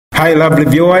Hi lovely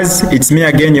viewers, it's me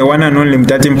again, your one and only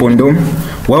Mutati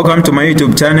Mpundu. Welcome to my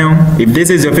YouTube channel. If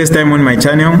this is your first time on my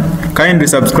channel, kindly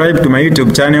subscribe to my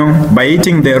YouTube channel by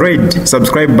hitting the red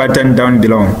subscribe button down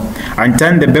below and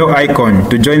turn the bell icon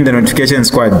to join the notification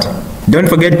squad. Don't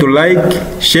forget to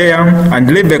like, share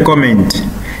and leave a comment.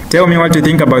 Tell me what you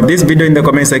think about this video in the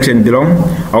comment section below.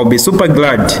 I'll be super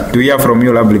glad to hear from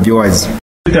you lovely viewers.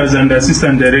 Directors and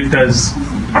assistant directors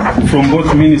from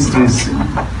both ministries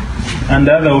and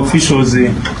other officials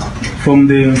from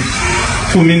the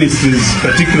two ministries,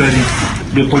 particularly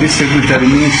the Police Secretary,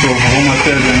 Minister of Home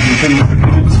Affairs and Internal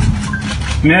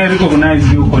Security. May I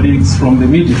recognize you colleagues from the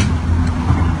media.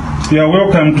 You are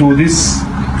welcome to this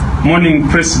morning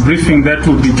press briefing that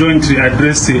will be jointly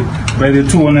addressed by the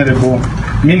two honorable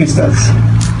ministers.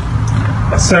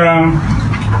 So,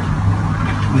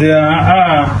 there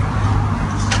are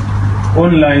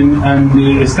online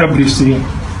and established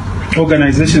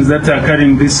organizations that are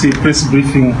carrying this press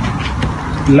briefing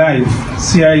live: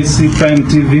 CIC Prime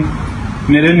TV,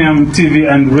 Millennium TV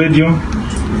and Radio,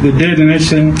 the Daily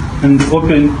Nation, and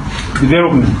Open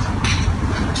Development.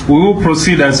 We will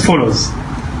proceed as follows.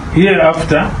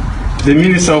 Hereafter, the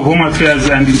Minister of Home Affairs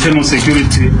and Internal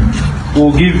Security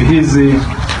will give his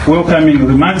welcoming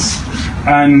remarks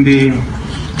and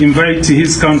invite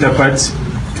his counterpart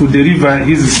to deliver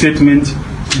his statement.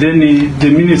 Then the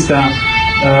Minister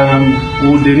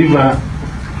will deliver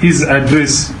his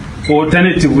address.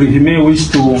 Alternatively, he may wish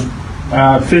to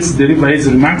first deliver his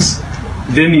remarks,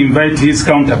 then invite his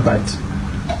counterpart.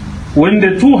 When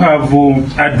the two have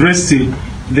addressed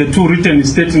the two written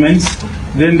statements,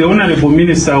 then the Honorable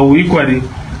Minister will equally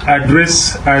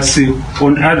address us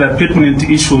on other pertinent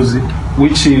issues,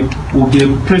 which will be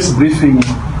a press briefing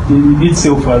in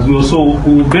itself as well. So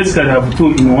we will basically have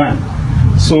two in one.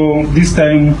 So this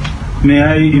time, may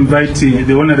I invite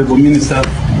the Honorable Minister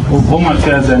of Home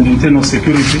Affairs and Internal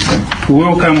Security to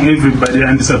welcome everybody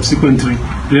and subsequently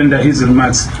render his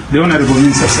remarks. The Honorable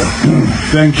Minister, sir.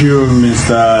 Thank you,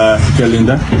 Mr.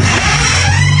 Kalinda.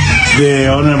 The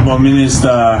Honorable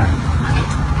Minister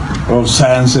of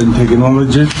Science and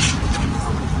Technology,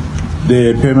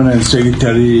 the Permanent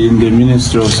Secretary in the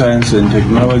Ministry of Science and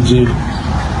Technology,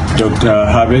 Dr.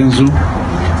 Habenzu,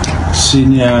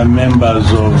 senior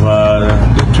members of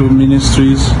the two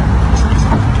ministries,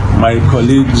 my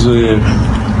colleagues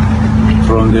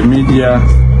from the media,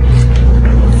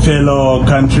 fellow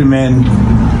countrymen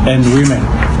and women.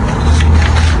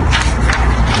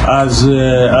 As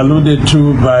alluded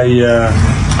to by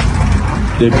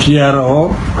the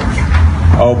PRO,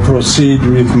 I'll proceed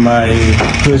with my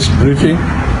press briefing.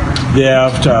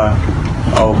 Thereafter,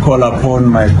 I'll call upon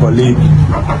my colleague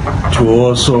to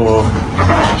also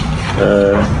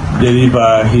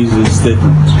deliver his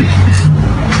statement.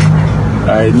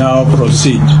 I now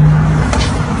proceed.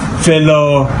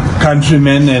 Fellow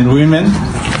countrymen and women,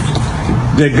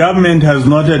 the government has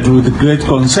noted with great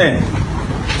concern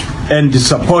and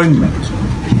disappointment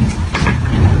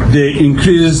the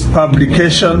increased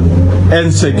publication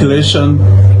and circulation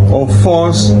of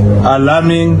false,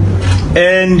 alarming,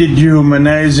 and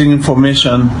dehumanizing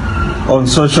information on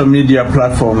social media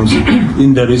platforms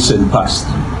in the recent past.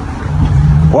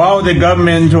 While the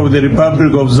government of the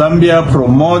Republic of Zambia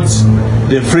promotes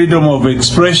the freedom of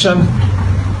expression,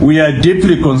 we are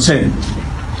deeply concerned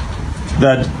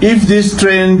that if this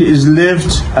trend is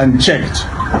left unchecked,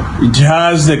 it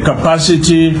has the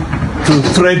capacity to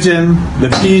threaten the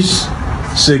peace,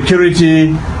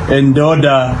 security, and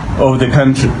order of the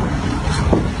country.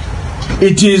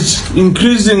 It is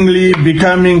increasingly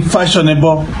becoming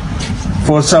fashionable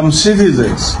for some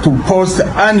citizens to post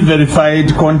unverified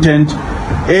content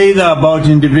either about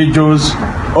individuals,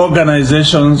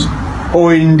 organizations,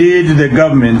 or indeed the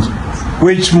government,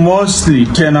 which mostly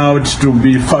turn out to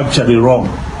be factually wrong.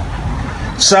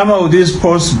 Some of these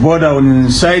posts border on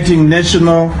inciting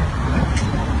national,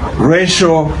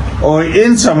 racial, or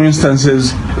in some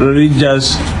instances,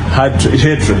 religious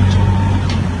hatred.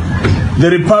 The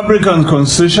Republican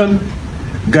Constitution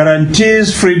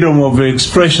guarantees freedom of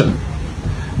expression,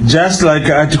 just like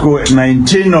Article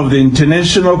 19 of the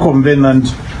International Covenant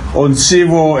on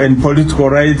Civil and Political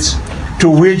Rights, to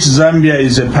which Zambia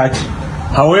is a party.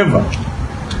 However,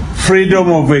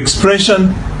 freedom of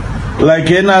expression,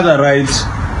 like any other right,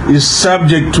 is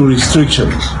subject to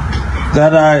restrictions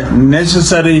that are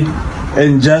necessary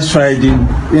and justified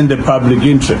in the public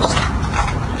interest.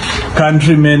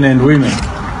 Countrymen and women,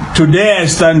 today I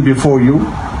stand before you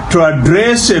to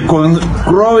address a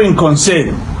growing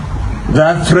concern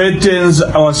that threatens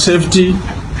our safety,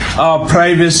 our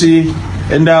privacy,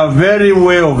 and our very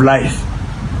way of life: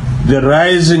 the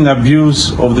rising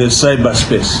abuse of the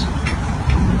cyberspace.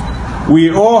 We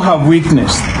all have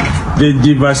witnessed the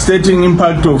devastating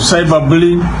impact of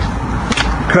cyberbullying,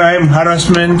 crime,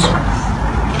 harassment,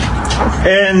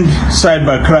 and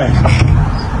cybercrime.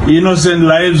 Innocent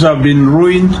lives have been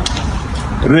ruined,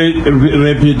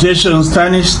 reputations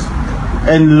tarnished,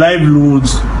 and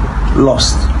livelihoods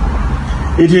lost.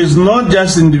 It is not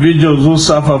just individuals who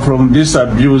suffer from this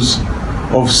abuse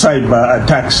of cyber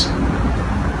attacks.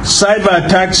 Cyber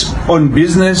attacks on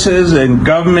businesses and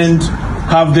government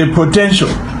have the potential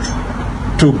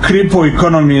to cripple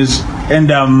economies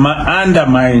and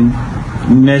undermine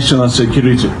national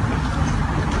security.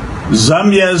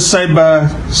 Zambia's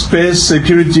cyberspace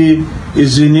security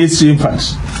is in its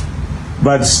infancy,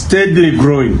 but steadily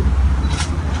growing.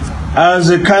 As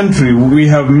a country, we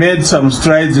have made some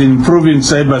strides in improving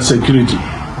cybersecurity,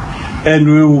 and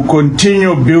we will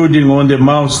continue building on the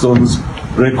milestones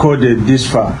recorded this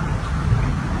far.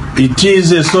 It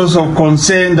is a source of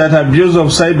concern that abuse of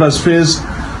cyberspace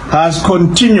has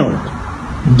continued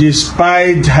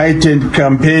despite heightened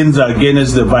campaigns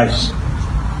against the virus.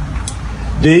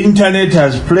 The internet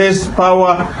has placed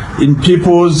power in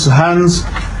people's hands,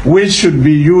 which should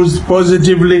be used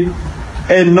positively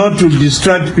and not to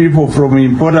distract people from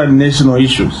important national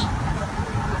issues.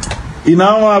 In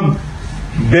our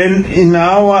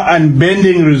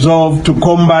unbending resolve to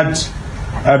combat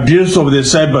abuse of the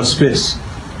cyberspace,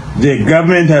 the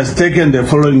government has taken the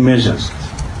following measures.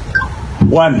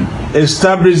 1.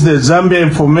 Establish the Zambia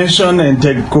Information and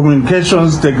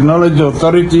Communications Technology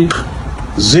Authority,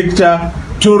 ZICTA,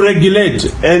 to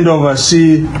regulate and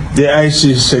oversee the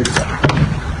ICT sector.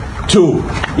 2.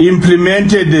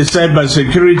 Implemented the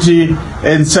Cybersecurity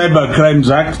and Cybercrimes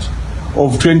Act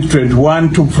of 2021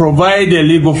 to provide a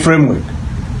legal framework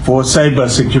for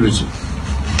cybersecurity.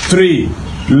 3.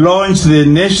 Launched the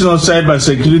National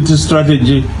Cybersecurity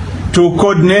Strategy to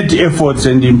coordinate efforts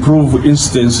and improve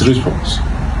incident response.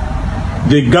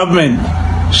 The government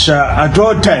shall at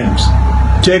all times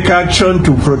take action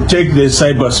to protect the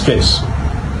cyberspace.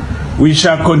 We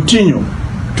shall continue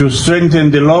to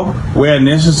strengthen the law where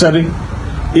necessary,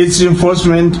 its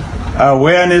enforcement,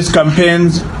 awareness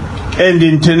campaigns, and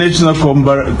international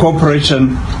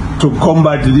cooperation to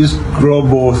combat this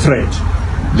global threat.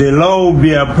 The law will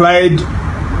be applied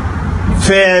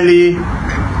fairly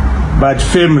but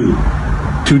firmly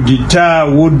to deter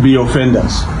would-be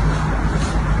offenders.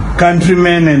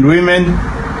 Countrymen and women,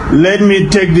 let me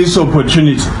take this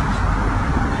opportunity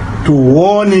to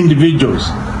warn individuals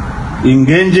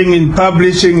engaging in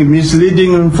publishing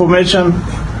misleading information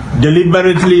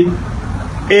deliberately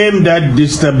aimed at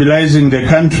destabilizing the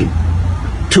country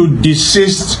to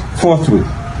desist forthwith,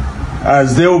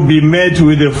 as they will be met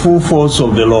with the full force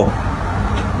of the law.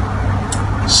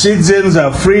 Citizens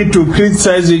are free to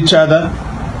criticize each other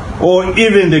or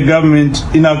even the government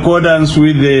in accordance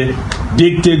with the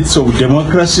dictates of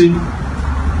democracy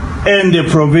and the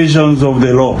provisions of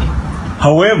the law.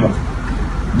 However,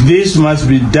 this must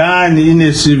be done in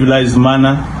a civilized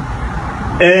manner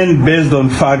and based on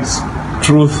facts,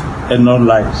 truth, and not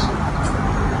lies.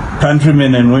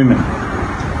 Countrymen and women,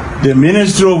 the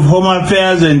Ministry of Home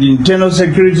Affairs and Internal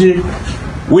Security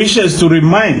wishes to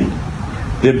remind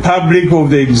the public of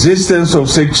the existence of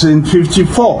Section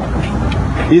 54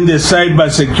 in the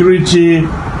Cybersecurity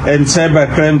and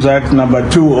Cybercrimes Act No.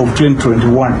 2 of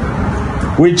 2021,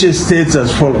 which states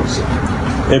as follows: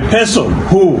 a person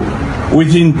who,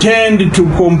 with intent to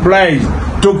compromise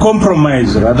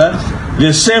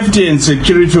the safety and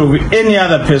security of any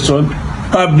other person,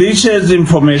 publishes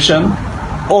information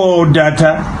or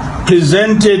data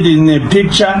presented in a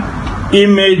picture,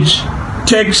 image,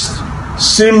 text,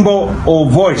 symbol, or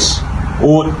voice,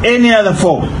 or any other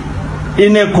form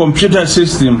in a computer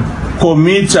system,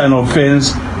 commits an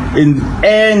offense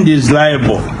and is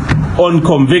liable, on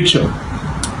conviction,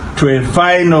 to a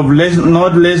fine of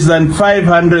not less than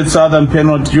 500,000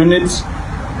 penalty units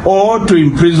or to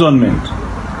imprisonment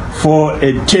for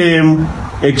a term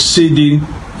exceeding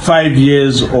 5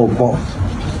 years or both.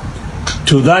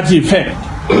 To that effect,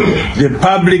 the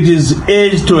public is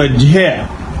urged to adhere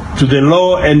to the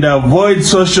law and avoid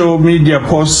social media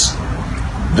posts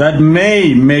that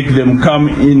may make them come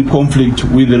in conflict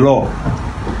with the law.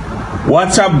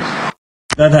 WhatsApp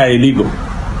that are illegal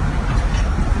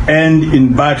and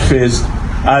in bad faith,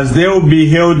 as they will be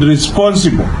held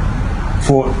responsible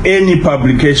for any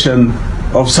publication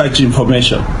of such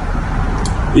information.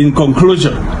 In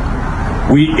conclusion,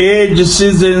 we urge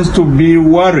citizens to be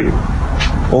wary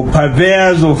of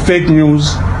purveyors of fake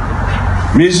news,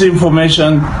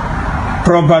 misinformation,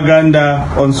 propaganda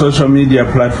on social media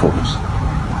platforms.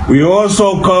 We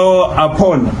also call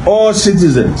upon all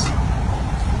citizens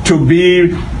to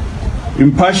be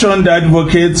impassioned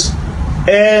advocates,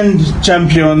 and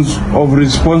champions of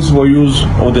responsible use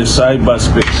of the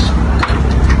cyberspace.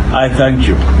 I thank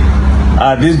you.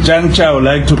 At this juncture, I would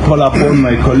like to call upon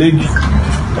my colleague,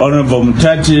 Honorable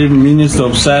Mutati, Minister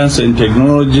of Science and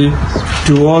Technology,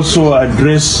 to also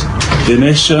address the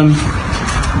nation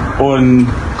on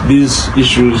these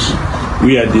issues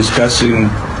we are discussing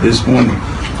this morning.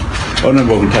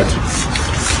 Honorable Mutati.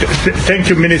 Thank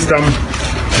you, Minister.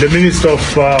 The Minister of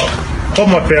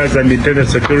Home Affairs and Internal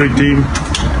Security,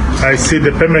 I see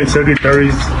the permanent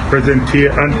secretaries present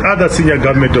here and other senior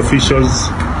government officials,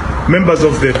 members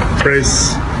of the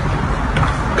press,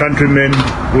 countrymen,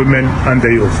 women, and the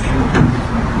youth.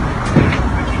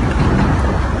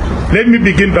 Let me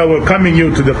begin by welcoming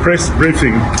you to the press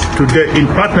briefing today in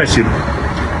partnership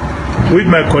with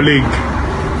my colleague,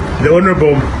 the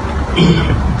Honorable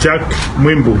Jack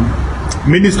Mwimbu,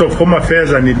 Minister of Home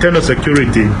Affairs and Internal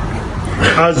Security,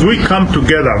 as we come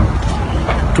together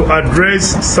to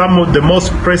address some of the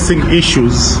most pressing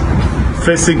issues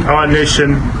facing our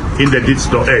nation in the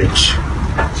digital age.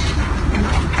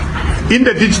 In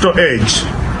the digital age,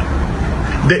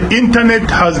 the internet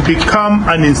has become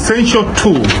an essential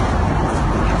tool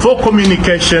for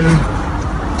communication,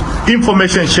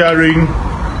 information sharing,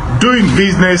 doing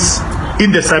business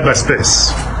in the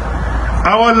cyberspace.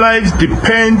 Our lives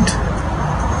depend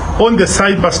on the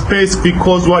cyberspace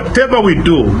because whatever we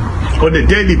do on a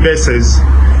daily basis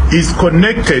is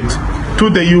connected to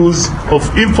the use of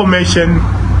information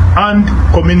and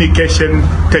communication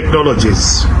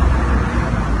technologies.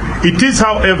 It is,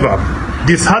 however,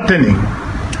 disheartening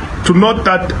to note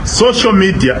that social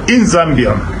media in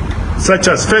Zambia, such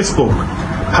as Facebook,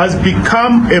 has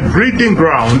become a breeding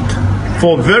ground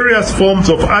for various forms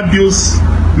of abuse,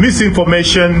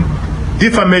 misinformation,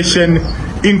 defamation,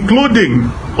 including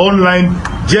online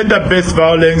gender-based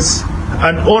violence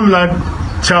and online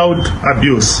child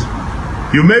abuse.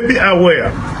 You may be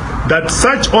aware that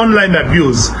such online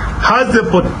abuse has the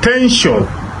potential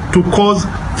to cause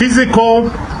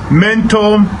physical,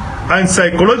 mental, and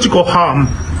psychological harm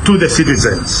to the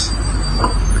citizens.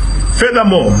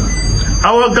 Furthermore,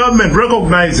 our government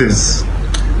recognizes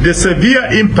the severe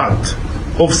impact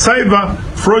of cyber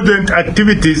fraudulent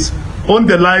activities on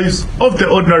the lives of the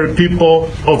ordinary people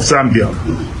of Zambia.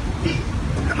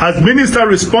 As Minister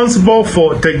responsible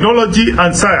for technology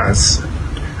and science,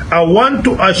 I want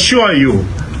to assure you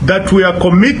that we are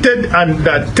committed and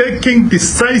are taking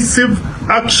decisive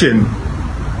action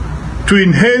to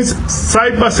enhance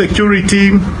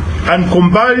cybersecurity and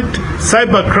combat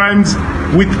cybercrimes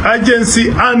with urgency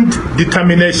and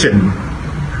determination.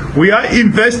 We are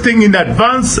investing in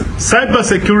advanced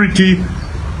cybersecurity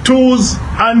tools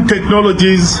and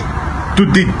technologies to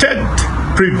detect,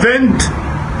 prevent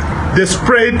the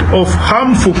spread of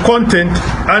harmful content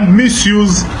and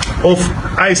misuse of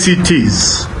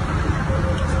ICTs.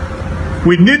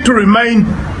 We need to remind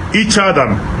each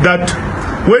other that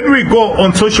when we go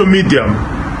on social media,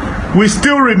 we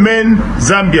still remain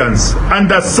Zambians,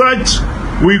 and as such,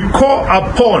 we call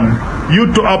upon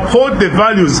you to uphold the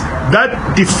values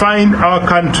that define our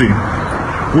country.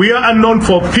 We are known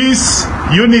for peace,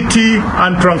 unity,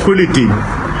 and tranquility.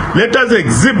 Let us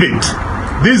exhibit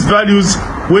these values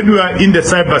when we are in the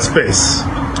cyberspace.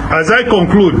 As I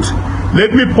conclude,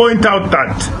 let me point out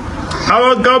that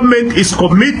our government is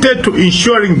committed to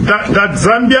ensuring that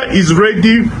Zambia is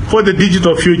ready for the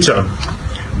digital future.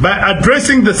 By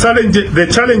addressing the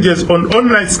challenges on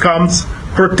online scams,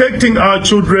 protecting our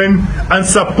children, and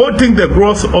supporting the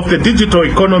growth of the digital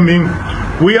economy,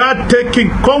 we are taking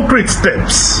concrete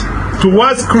steps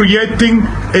towards creating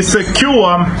a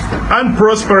secure and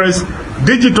prosperous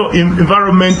digital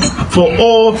environment for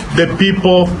all the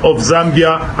people of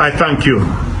Zambia. I thank you.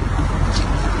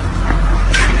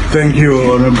 Thank you,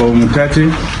 Honorable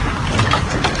Mutati.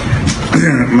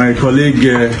 My colleague,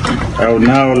 I would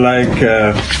now like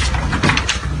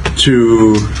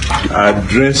to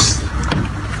address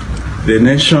the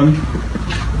nation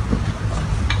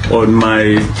on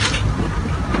my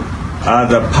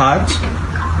other part,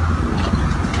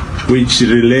 which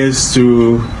relates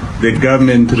to the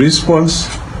government response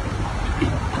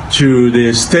to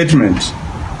the statement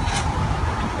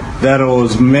that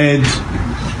was made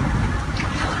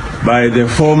by the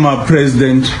former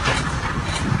president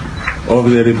of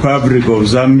the Republic of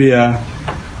Zambia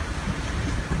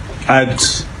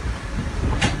at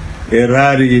a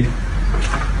rally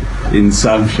in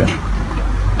Zambia.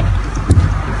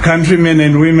 Countrymen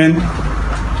and women,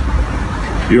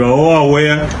 you are all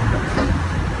aware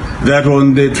that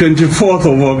on the 24th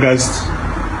of August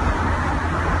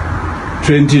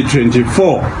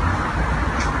 2024,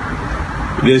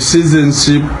 the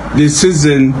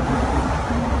season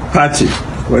party,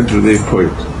 what do they call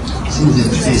it?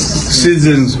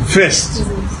 Seasons Fest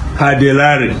had a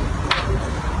rally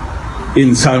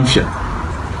in Samsha,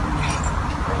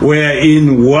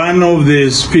 wherein one of the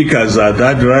speakers at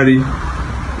that rally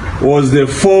was the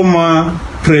former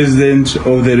President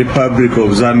of the Republic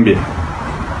of Zambia,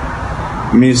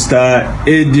 Mr.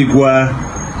 Edgar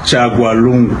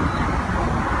Lungu.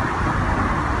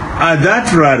 At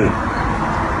that rally,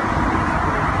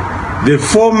 the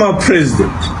former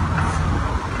president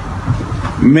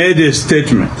made a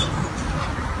statement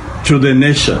to the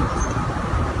nation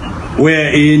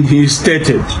wherein he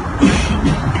stated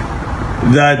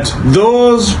that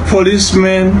those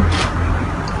policemen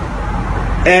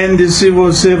and the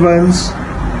civil servants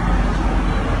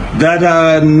that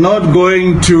are not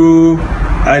going to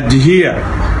adhere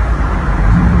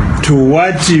to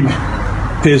what he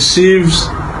perceives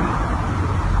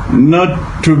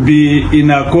not to be in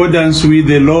accordance with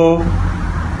the law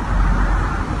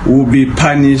will be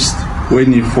punished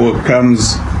when he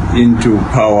comes into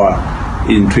power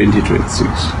in 2026.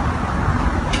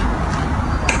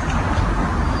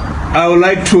 I would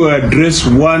like to address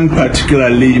one particular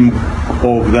limb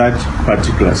of that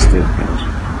particular statement.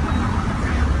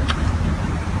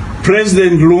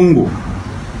 President Lungu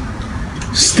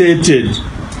stated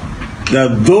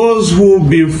that those who will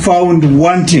be found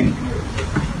wanting,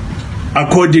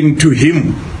 according to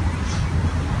him,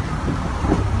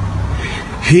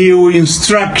 he will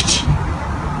instruct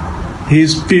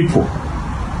his people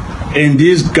and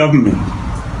his government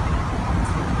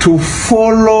to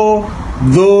follow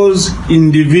those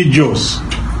individuals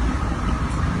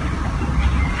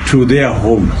to their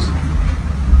homes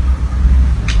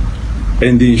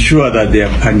and ensure that they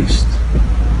are punished.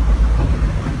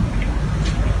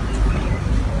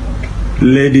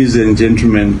 Ladies and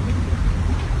gentlemen,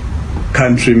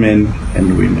 countrymen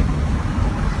and women,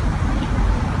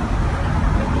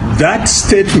 that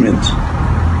statement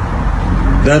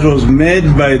that was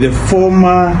made by the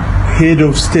former head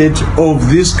of state of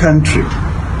this country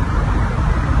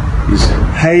is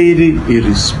highly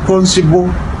irresponsible,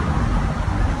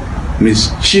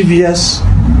 mischievous,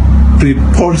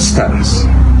 preposterous,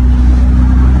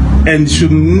 and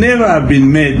should never have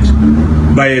been made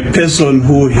by a person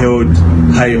who held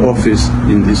high office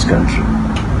in this country.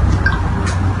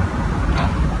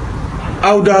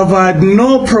 I would have had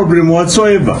no problem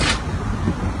whatsoever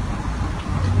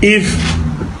if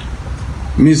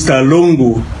Mr.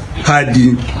 Lungu had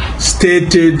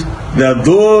stated that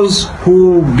those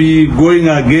who be going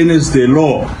against the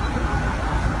law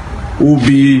will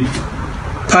be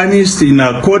punished in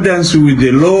accordance with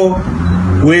the law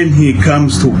when he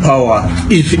comes to power,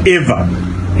 if ever,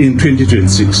 in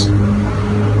 2026.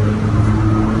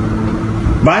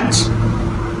 But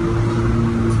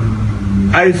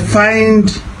I find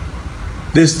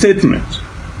the statement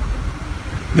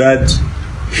that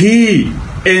he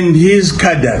and his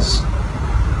cadres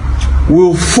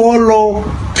will follow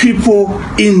people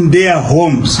in their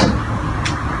homes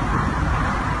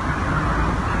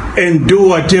and do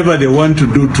whatever they want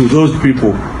to do to those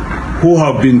people who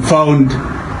have been found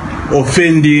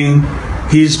offending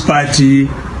his party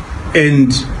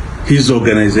and his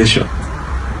organization.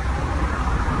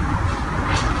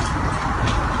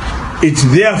 It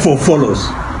therefore follows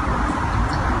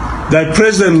that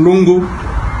President Lungu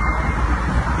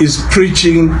is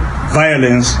preaching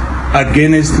violence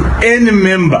against any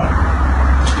member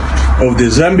of the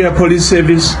Zambia Police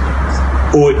Service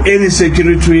or any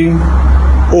security wing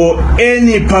or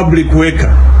any public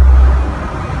worker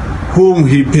whom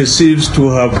he perceives to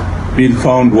have been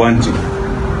found wanting.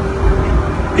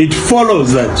 It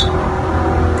follows that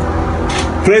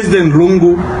President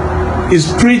Lungu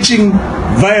is preaching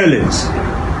violence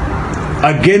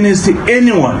against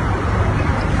anyone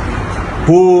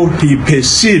who he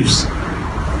perceives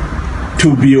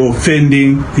to be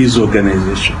offending his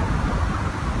organization.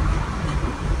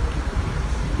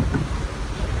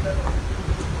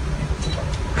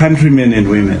 Countrymen and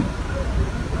women,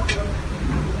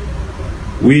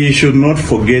 we should not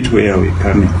forget where we're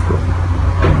coming from.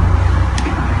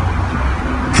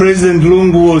 President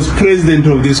Lungu was president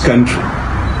of this country,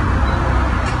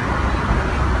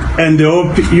 and the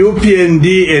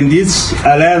UPND and its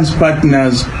alliance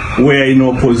partners were in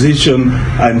opposition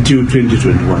until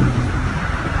 2021.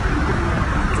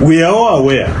 We are all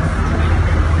aware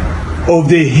of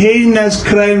the heinous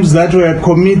crimes that were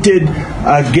committed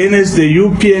against the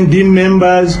UPND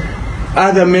members,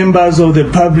 other members of the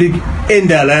public, and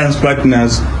the alliance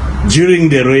partners during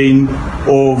the reign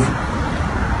of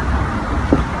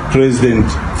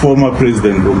former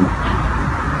President Lungu.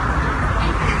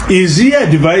 Is he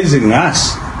advising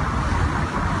us?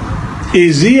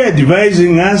 Is he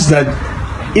advising us that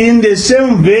in the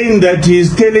same vein that he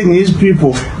is telling his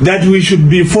people that we should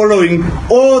be following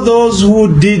all those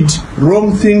who did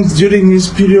wrong things during his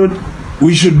period,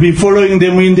 we should be following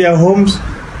them in their homes?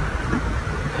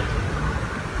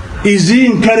 Is he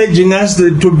encouraging us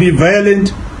to be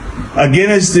violent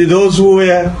against those who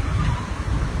were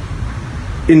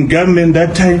in government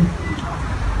that time?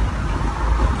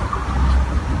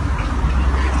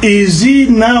 Is he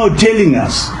now telling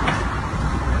us,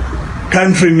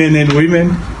 countrymen and women,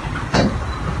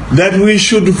 that we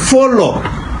should follow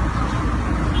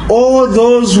all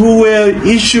those who were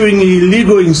issuing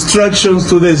illegal instructions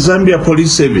to the Zambia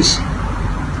Police Service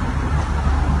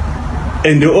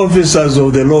and the officers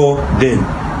of the law then?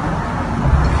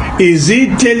 Is he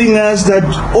telling us that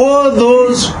all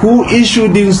those who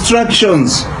issued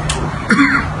instructions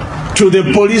to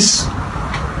the police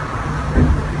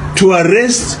to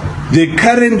arrest the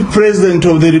current president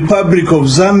of the Republic of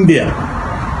Zambia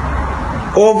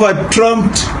over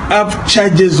trumped up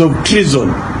charges of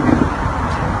treason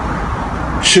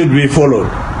should be followed,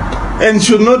 and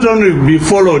should not only be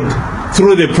followed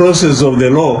through the process of the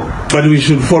law, but we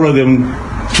should follow them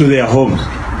to their homes?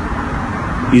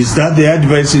 Is that the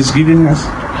advice he's giving us?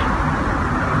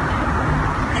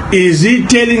 Is he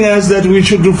telling us that we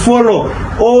should follow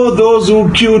all those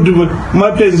who killed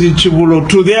Mapenzi Chibulo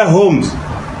to their homes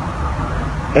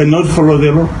and not follow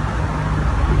the law?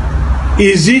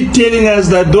 Is he telling us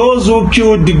that those who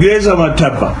killed Greza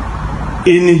Matapa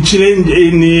in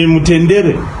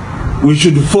Mutendere, we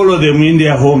should follow them in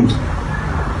their homes?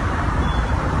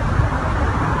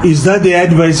 Is that the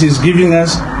advice he's giving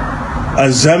us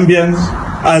as Zambians,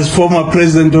 as former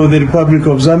president of the Republic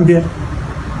of Zambia?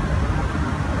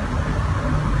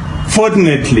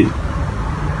 Fortunately,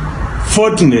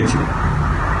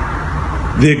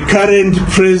 the current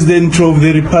president of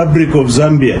the Republic of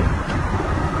Zambia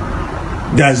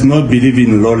does not believe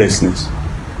in lawlessness.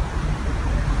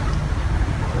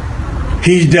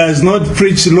 He does not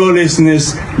preach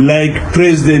lawlessness like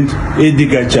President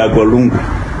Edgar Lungu.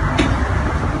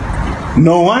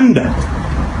 No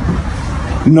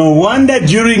wonder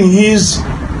during his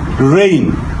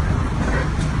reign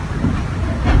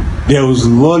there was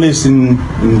lawlessness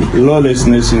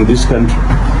in this country.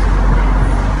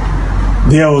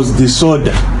 There was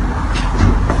disorder.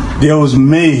 There was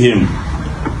mayhem.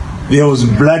 There was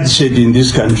bloodshed in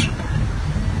this country.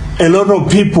 A lot of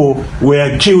people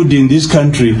were killed in this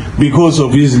country because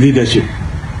of his leadership.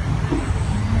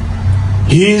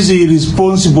 His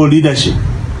irresponsible leadership,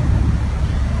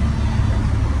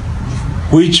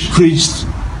 which preached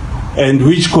and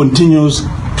which continues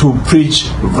to preach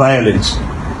violence.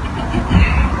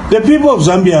 The people of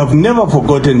Zambia have never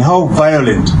forgotten how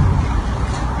violent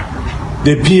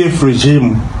the PF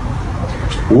regime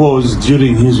was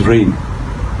during his reign.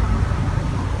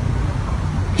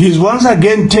 He is once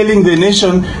again telling the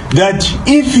nation that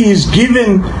if he is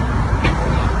given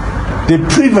the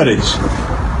privilege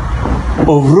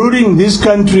of ruling this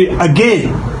country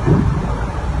again,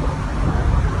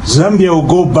 Zambia will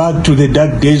go back to the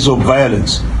dark days of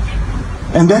violence.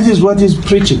 And that is what he's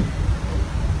preaching.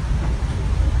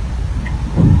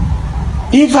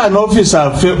 If an officer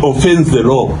offends the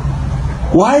law,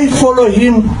 why follow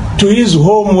him to his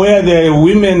home where there are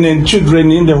women and children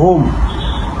in the home?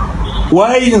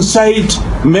 Why incite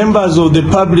members of the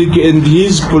public and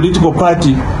his political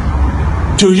party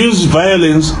to use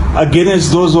violence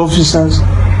against those officers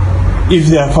if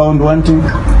they are found wanting?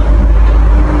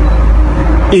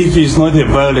 If he's not a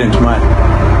violent man,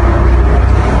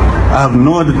 I have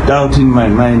no doubt in my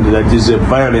mind that he's a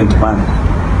violent man.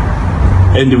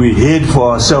 And we heard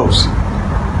for ourselves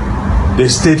the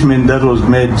statement that was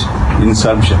made in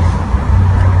Samsha.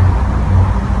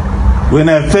 When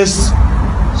I first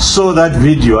saw that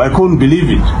video, I couldn't believe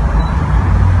it.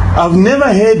 I've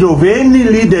never heard of any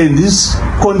leader in this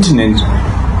continent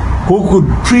who could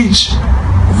preach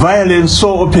violence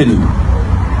so openly,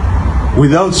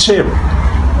 without shame.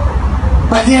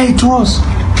 But there it was.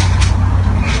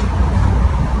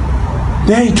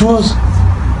 There it was,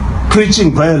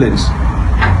 preaching violence.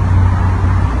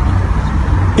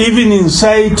 Even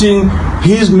inciting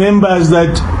his members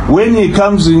that when he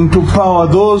comes into power,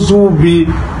 those who will be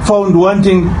found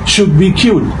wanting should be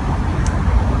killed.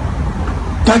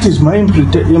 That is my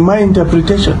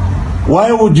interpretation.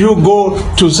 Why would you go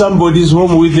to somebody's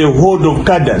home with a horde of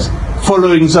cadres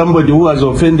following somebody who has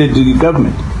offended the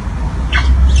government?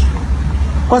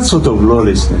 What sort of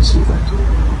lawlessness is that?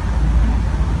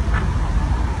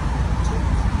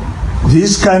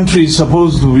 This country is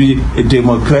supposed to be a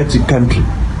democratic country.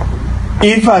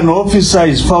 If an officer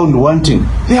is found wanting,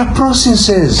 there are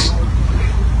processes,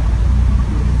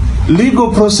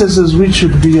 legal processes which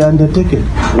should be undertaken.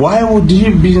 Why would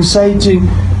he be inciting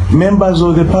members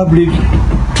of the public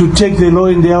to take the law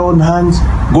in their own hands,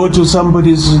 go to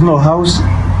somebody's house,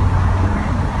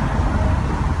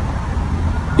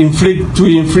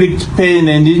 inflict pain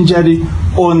and injury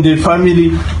on the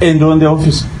family and on the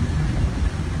officer?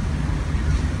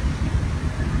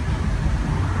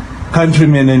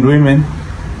 Countrymen and women,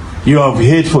 you have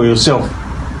heard for yourself.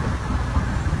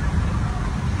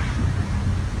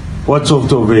 What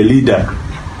sort of a leader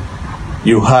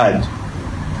you had,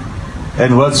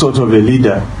 and what sort of a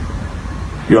leader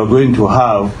you are going to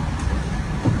have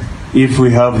if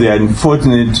we have the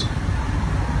unfortunate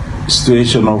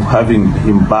situation of having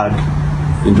him back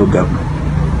into government.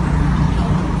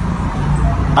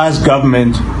 As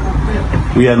government,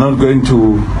 we are not going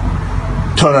to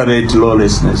tolerate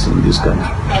lawlessness in this country.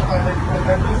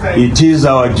 It is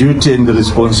our duty and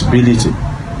responsibility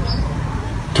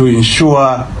to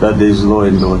ensure that there is law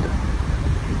and order.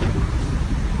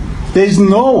 There is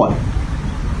no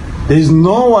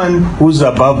one who's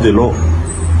above the law.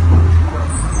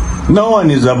 No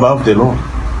one is above the law.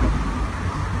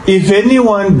 If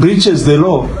anyone breaches the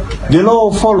law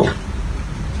will follow.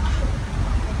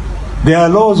 There are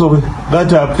laws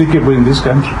that are applicable in this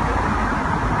country.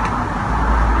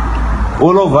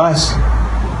 All of us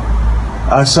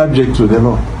are subject to the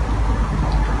law.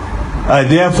 I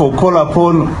therefore call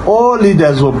upon all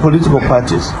leaders of political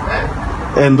parties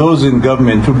and those in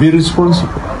government to be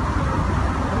responsible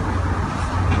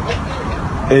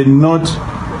and not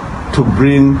to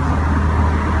bring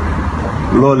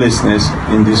lawlessness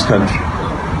in this country.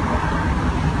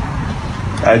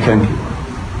 I thank you.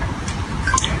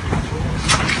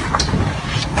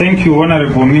 Thank you,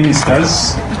 Honorable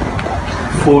Ministers,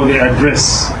 for the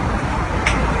address.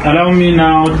 Allow me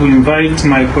now to invite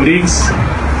my colleagues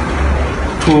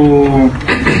to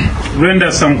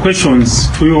render some questions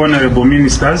to you, Honorable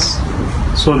Ministers,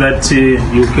 so that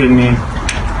you can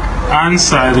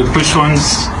answer the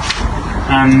questions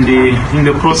and in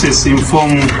the process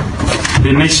inform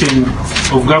the nation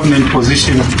of government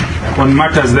position on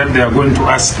matters that they are going to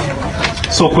ask.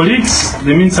 So colleagues,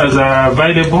 the ministers are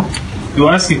available. You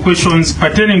ask the questions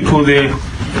pertaining to the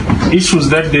issues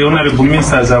that the honorable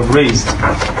ministers have raised.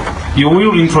 You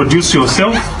will introduce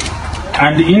yourself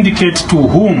and indicate to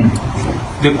whom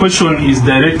the question is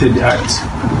directed at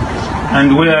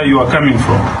and where you are coming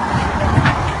from.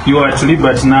 You are at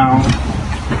liberty now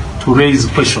to raise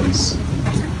questions.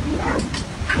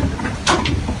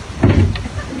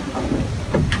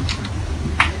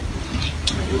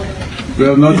 We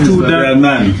have noticed that there are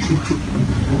none.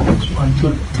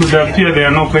 To appear there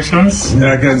are no questions.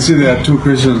 I can see there are two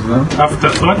questions now.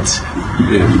 Afterthought?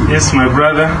 Yes, my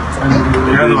brother. And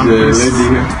the other one, please.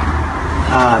 Lady here.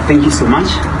 Thank you so much.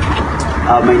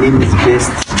 My name is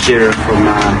Best Jerry from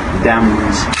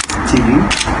Diamond TV.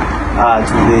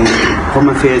 To the Home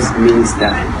Affairs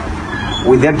Minister,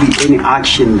 will there be any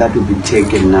action that will be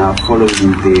taken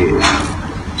following the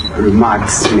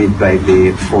remarks made by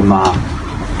the former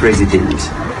President?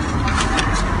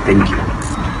 Thank you.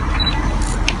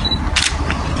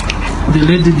 The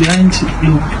lady behind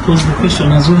you posed the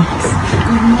question as well.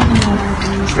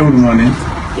 Good morning.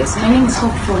 Yes, my name is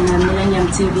Hope from Millennium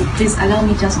TV. Please allow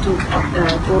me just to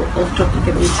go off topic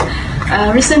a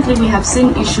bit. Recently, we have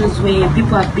seen issues where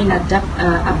people have been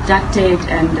abducted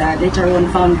and later on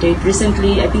found dead.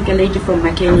 Recently, I think a lady from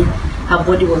Makeni, her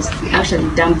body was actually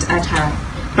dumped at her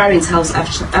parents' house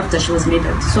after she was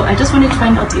murdered. So I just wanted to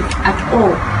find out if at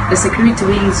all the security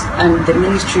wings and the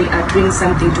ministry are doing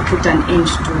something to put an end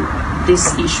to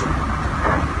this issue.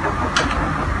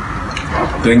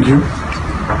 Thank you.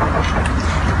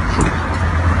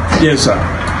 Yes, sir.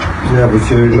 Yeah, with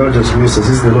your indulgence, Minister,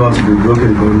 since the law has been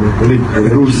broken by the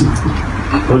rules,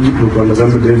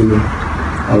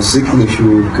 I was seeking if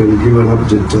you can give an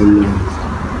update on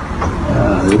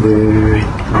the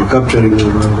capturing of the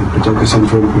protection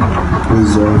from who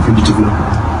is fugitive now.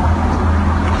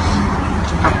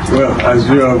 Well, as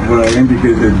you have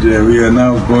indicated, we are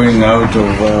now going out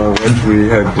of what we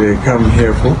had come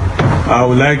here for. I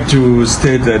would like to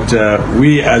state that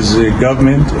we as a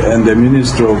government and the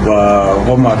Minister of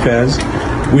Home Affairs,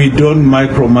 we don't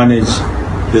micromanage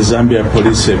the Zambia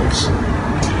Police Service.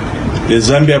 The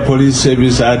Zambia Police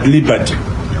Service are at liberty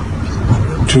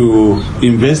to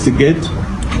investigate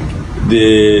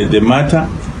the matter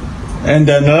and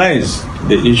analyze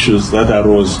the issues that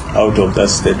arose out of that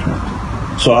statement.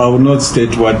 So I will not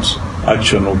state what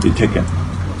action will be taken.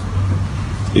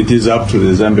 It is up to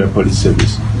the Zambia Police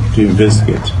Service to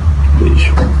investigate the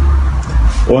issue.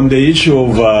 On the issue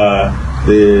of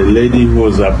the lady who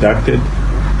was abducted,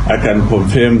 I can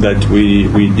confirm that we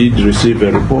did receive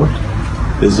a report.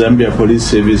 The Zambia Police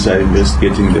Service are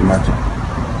investigating the matter.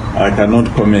 I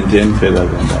cannot comment any further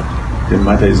than that. The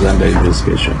matter is under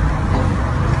investigation.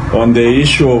 On the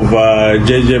issue of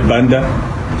JJ Banda,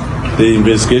 the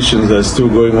investigations are still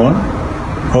going on.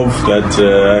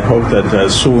 I hope that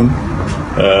soon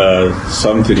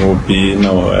something will be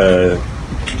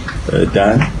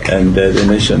done, and the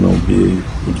nation will be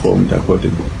informed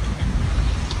accordingly.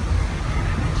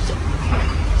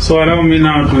 So allow me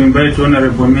now to invite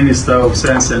Honorable Minister of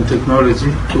Science and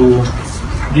Technology to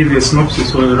give a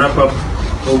synopsis or a wrap-up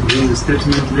of his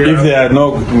statement. If there are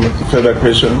no further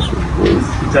questions,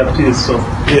 it appears so.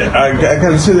 Yeah, I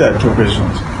can see there are 2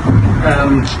 questions.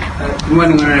 Good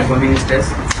morning, Honorable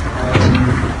Ministers.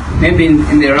 Maybe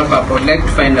in the wrap-up, I would like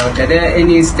to find out, are there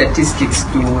any statistics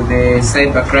to the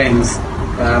cyber crimes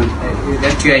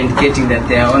that you are indicating that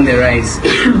they are on the rise?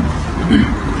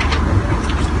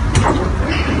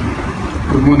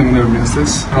 Good morning, Honourable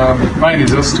Ministers. Mine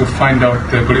is just to find out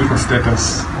the political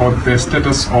status or the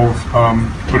status of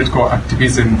political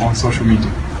activism on social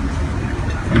media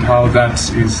and how that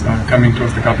is coming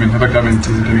towards the government, how the government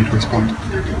is going to respond.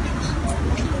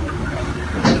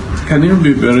 Can you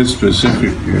be very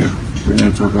specific when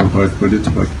you talk about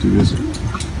political activism?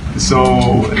 So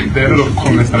there are a lot of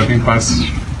comments that have been passed.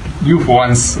 You, for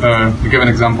once, you gave an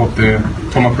example of the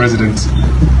former president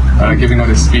giving out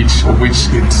a speech of which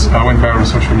it went viral on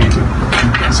social media.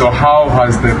 So how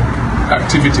has the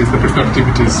activities, the political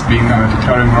activities being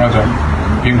deterring rather,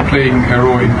 been playing a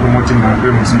role in promoting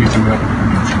freedom of speech in that?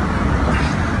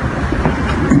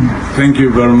 Thank you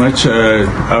very much.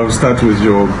 I'll start with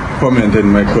your comment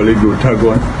and my colleague will tag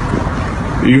on.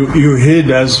 You heard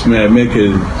us make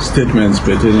statements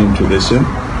pertaining to the same.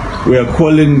 We are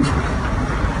calling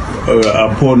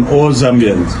upon all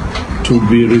Zambians to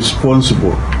be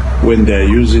responsible when they are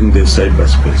using the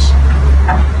cyberspace.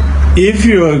 If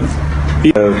you are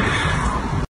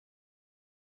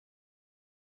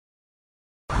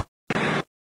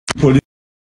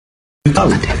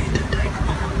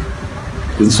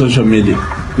in social media,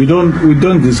 we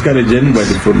don't discourage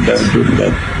anybody from doing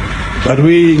that, but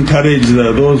we encourage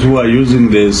those who are using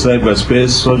the cyberspace,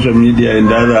 social media,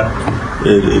 and other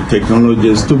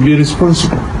technologies to be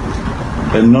responsible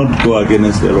and not go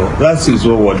against the law. That is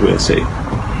all what we are saying.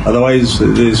 Otherwise,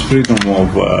 there is freedom of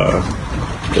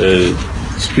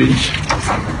speech,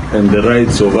 and the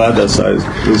rights of others are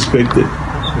respected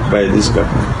by this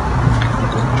government.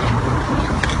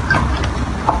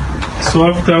 So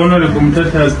after Honorable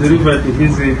Mutati has delivered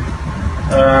his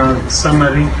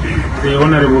summary, the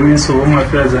Honorable Minister of Home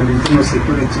Affairs and Internal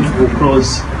Security will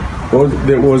close.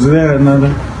 Was there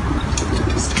another?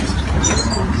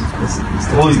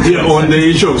 Yeah, on the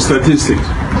issue of statistics.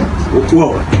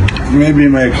 Well, maybe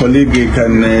my colleague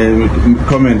can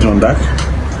comment on that.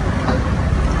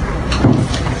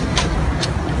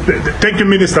 Thank you,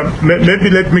 Minister. Maybe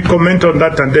let me comment on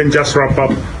that and then just wrap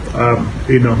up,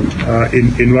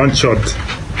 in one shot.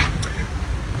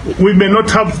 We may not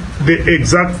have the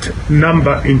exact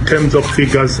number in terms of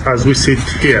figures as we sit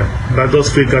here, but those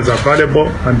figures are valuable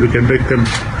and we can make them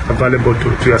available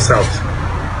to yourselves.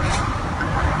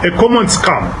 A common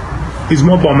scam is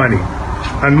mobile money,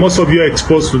 and most of you are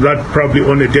exposed to that probably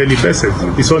on a daily basis.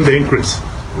 It's on the increase.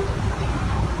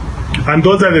 And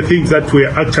those are the things that we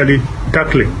are actually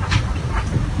tackling.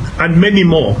 And many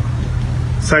more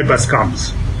cyber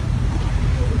scams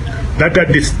that are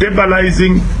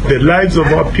destabilizing the lives of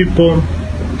our people,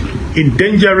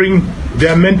 endangering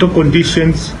their mental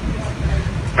conditions,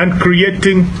 and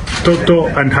creating total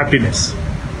unhappiness.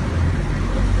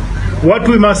 What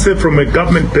we must say from a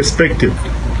government perspective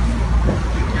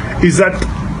is that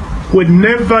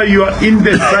whenever you are in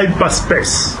the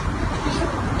cyberspace,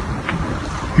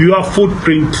 your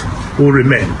footprint will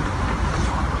remain.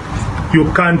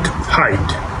 You can't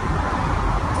hide.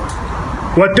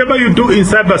 Whatever you do in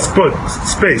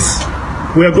cyberspace,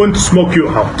 we are going to smoke you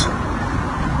out.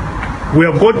 We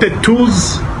have got the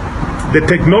tools, the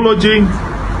technology,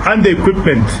 and the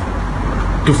equipment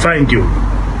to find you.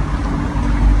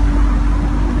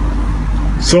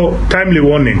 So, timely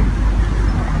warning.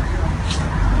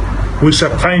 We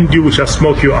shall find you, we shall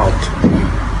smoke you out.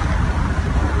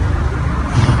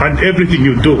 And everything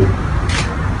you do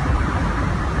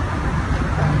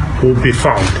will be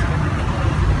found.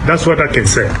 That's what I can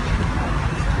say.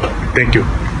 Thank you.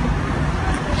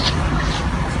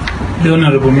 The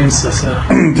Honorable Minister, sir.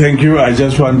 Thank you. I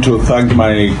just want to thank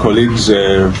my colleagues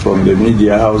from the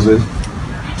media houses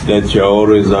that you are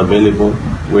always available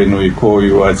when we call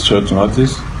you at short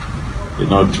notice.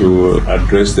 to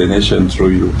address the nation through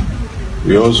you.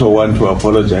 We also want to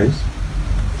apologize.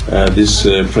 This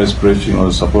press briefing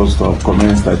was supposed to have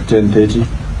commenced at 10:30,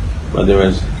 but there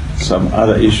were some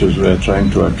other issues we are trying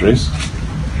to address.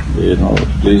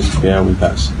 Please bear with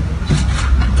us.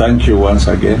 Thank you once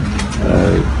again.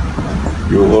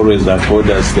 You always afford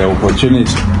us the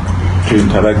opportunity to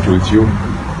interact with you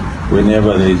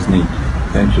whenever there is need.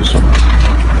 Thank you so much.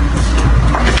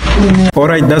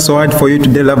 Alright, that's all for you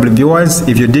today, lovely viewers.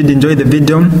 If you did enjoy the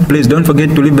video, please don't forget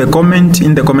to leave a comment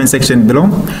in the comment section below.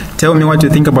 Tell me what you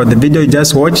think about the video you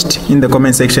just watched in the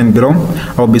comment section below.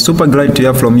 I'll be super glad to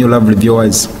hear from you, lovely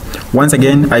viewers. Once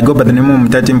again, I go by the name of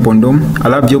Mutati Mpundu. I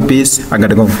love you, peace, I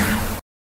gotta go.